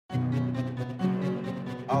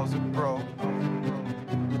I was a bro.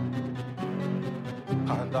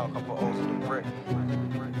 Cutting down a couple O's with the brick.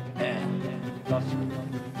 Yeah, that's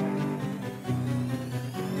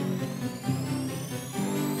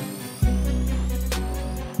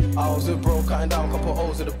I was a bro, cutting down a couple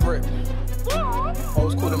O's with a brick.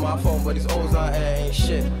 O's calling my phone, but these O's out here ain't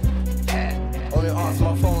shit. Only answer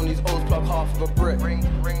my phone, these O's plug half of a brick. Ring,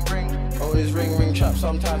 ring, ring. Only this ring, ring trap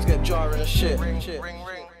sometimes get jarring and shit. Ring, ring,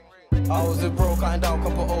 ring. I was a bro, cutting down a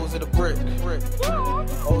couple O's with a brick.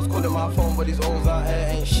 O's calling my phone, but these O's out here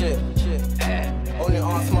ain't shit. Only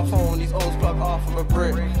answer my phone, these O's plug half of a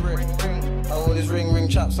brick. All this ring ring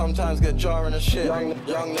chap sometimes get jarring and shit. Young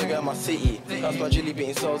nigga in my city, that's my jilly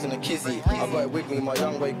beating souls in the kizzy. I got it with me, my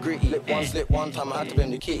young boy gritty. Slip one time, I had to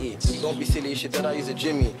blame the kitty. Don't be silly, shit that I use a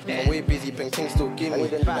Jimmy. I'm way busy, pen things still give me.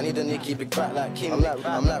 I need a Nicky, big back like Kimmy.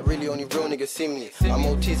 I'm not really only real niggas see me. I'm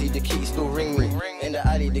all tizzy, the kitty still ring me. In the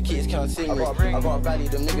alley, the kitties can't see me. I got a valley,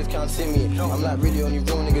 them niggas can't see me. I'm not really only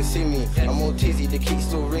real niggas see me. I'm all tizzy, the kitties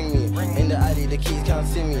still ring me. In the alley, the kitties can't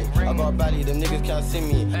see me. I got a valley, them niggas can't see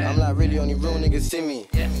me. I'm not really only real niggas see me.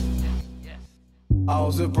 I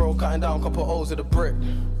was a bro, cutting down a couple O's with a brick.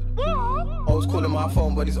 O's calling my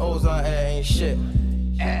phone, but these O's out here ain't shit.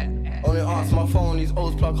 Only answer my phone, these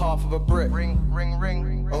O's plug half of a brick. Ring, ring,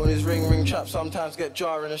 ring. Only this ring, ring trap sometimes get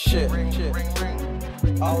jarring and shit.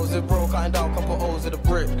 I was a bro, cutting down a couple O's with a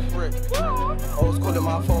brick. O's calling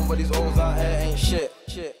my phone, but these O's out here ain't shit.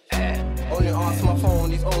 Only answer my phone,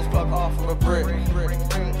 these O's plug half of a brick.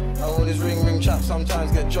 All this ring ring chat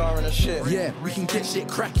sometimes get jarring and shit. Yeah, we can get shit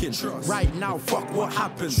cracking. Right now, fuck what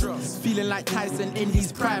happened. Feeling like Tyson in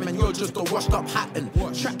his prime and you're just a washed up Hatton.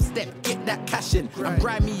 Trap step, get that cash in. I'm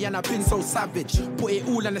grimy and I've been so savage. Put it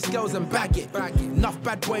all on the scales and bag it. Enough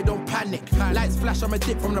bad boy, don't panic. Lights flash, I'm a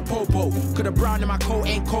dip from the popo. Cause the brown in my coat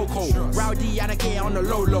ain't cocoa. Rowdy and I get on the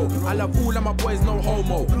low low. I love all of my boys, no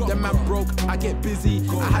homo. Them man broke, I get busy.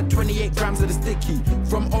 I had 28 grams of the sticky.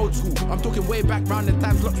 From old school, I'm talking way back round the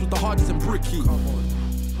times locks with the hardest and bricky.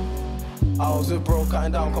 I was a bro,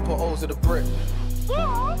 cutting down a couple O's with a brick.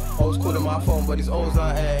 O's calling my phone, but these O's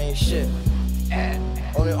out here ain't shit.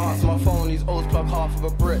 Only answer my phone, these O's plug half of a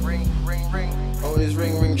brick. Ring, ring, ring. Only this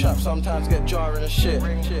ring, ring trap sometimes get jarring and shit.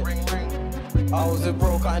 I was a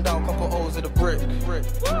bro, cutting down a couple O's with a brick.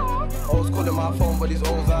 O's calling my phone, but these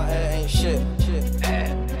O's out here ain't shit.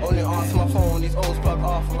 Only answer my phone, these O's plug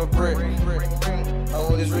half of a brick.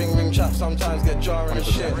 All this ring ring chat sometimes get jarring and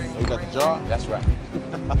shit. You got the jar? That's right.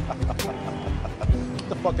 Get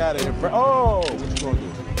the fuck out of here, Frank. Oh, what you gonna do?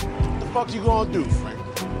 What the fuck you gonna do, Frank?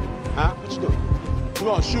 Huh? What you doing? You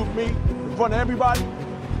gonna shoot me in front of everybody?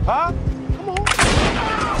 Huh? Come on.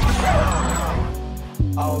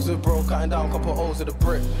 I was a bro, cutting down a couple O's with a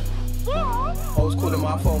brick. O's calling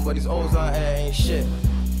my phone, but these O's out here ain't shit.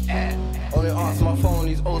 Only answer my phone,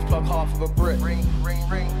 these O's plug half of a brick. Ring, ring,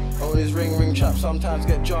 ring. Only this ring, ring trap sometimes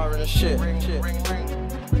get jarring and shit.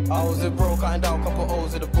 I was a bro, cutting down a couple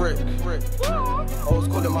O's with a brick. O's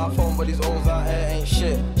calling my phone, but these O's out here ain't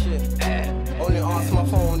shit. Only answer my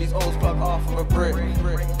phone, these O's plug half of a brick.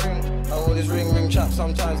 All this ring, ring trap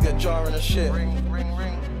sometimes get jarring and shit.